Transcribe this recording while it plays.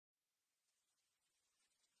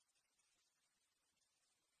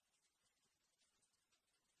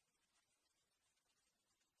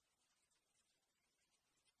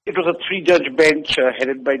It was a three-judge bench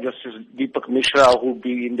headed by Justice Deepak Mishra, who will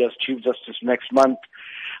be India's Chief Justice next month.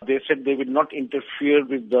 They said they will not interfere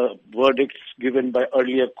with the verdicts given by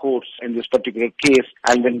earlier courts in this particular case,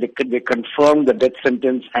 and then they confirmed the death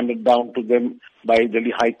sentence handed down to them by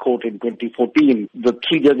Delhi High Court in 2014. The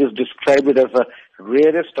three judges described it as a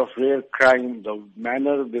rarest of rare crime, the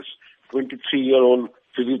manner this 23-year-old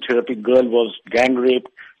physiotherapy girl was gang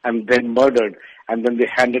raped and then murdered, and then they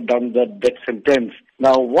handed down the death sentence.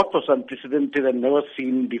 Now, what was unprecedented and never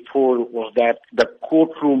seen before was that the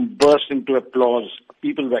courtroom burst into applause.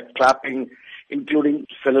 People were clapping, including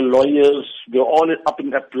fellow lawyers. They were all up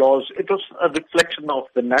in applause. It was a reflection of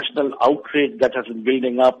the national outrage that has been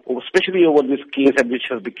building up, especially over this case, and which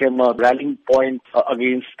has become a rallying point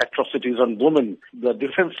against atrocities on women. The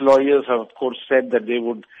defense lawyers have, of course, said that they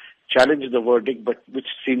would challenge the verdict, but which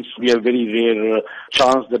seems to be a very rare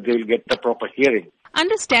chance that they will get a proper hearing.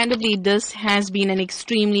 Understandably, this has been an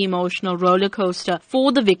extremely emotional roller coaster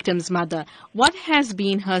for the victim's mother. What has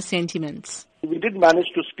been her sentiments? We did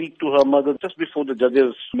manage to speak to her mother just before the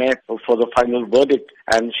judges met for the final verdict,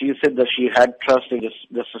 and she said that she had trust in the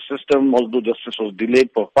justice system, although justice was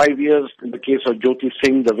delayed for 5 years in the case of Jyoti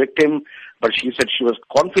Singh, the victim. But she said she was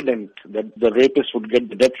confident that the rapist would get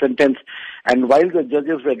the death sentence. And while the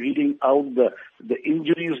judges were reading out the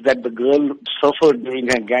injuries that the girl suffered during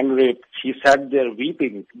her gang rape, she sat there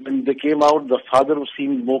weeping. When they came out, the father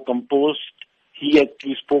seemed more composed. He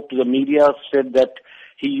actually spoke to the media, said that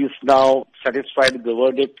he is now satisfied with the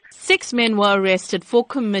verdict. 6 men were arrested for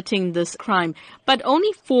committing this crime, but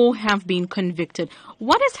only 4 have been convicted.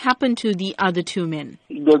 What has happened to the other 2 men?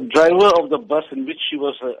 The driver of the bus in which she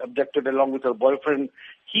was abducted along with her boyfriend,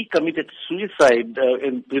 he committed suicide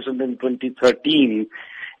in prison in 2013.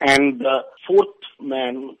 And the 4th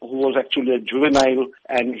man, who was actually a juvenile,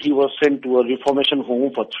 and he was sent to a reformation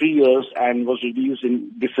home for 3 years and was released in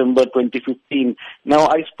December 2015. Now,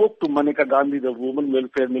 I spoke to Maneka Gandhi, the Women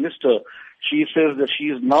Welfare Minister. She says that she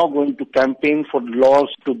is now going to campaign for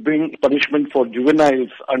laws to bring punishment for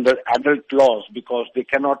juveniles under adult laws because they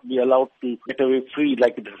cannot be allowed to get away free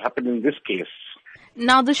like it has happened in this case.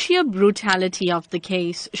 Now, the sheer brutality of the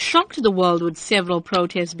case shocked the world, with several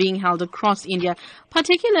protests being held across India,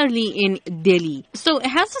 particularly in Delhi. So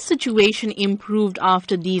has the situation improved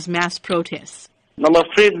after these mass protests? I'm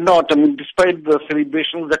afraid not. I mean, despite the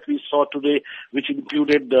celebrations that we saw today, which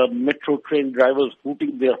included the metro train drivers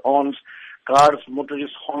hooting their horns, cars,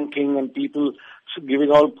 motorists honking, and people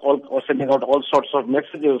giving out or sending out all sorts of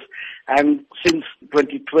messages. And since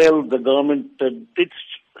 2012, the government did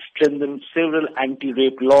strengthen several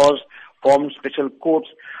anti-rape laws, formed special courts,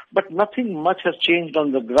 but nothing much has changed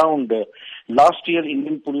on the ground. Last year,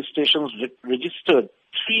 Indian police stations registered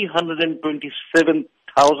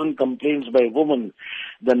 327,000 complaints by women.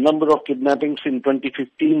 The number of kidnappings in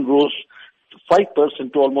 2015 rose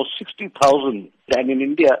 5% to almost 60,000. And in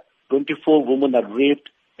India, 24 women are raped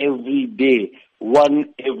every day,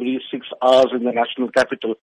 1 every 6 hours in the national capital.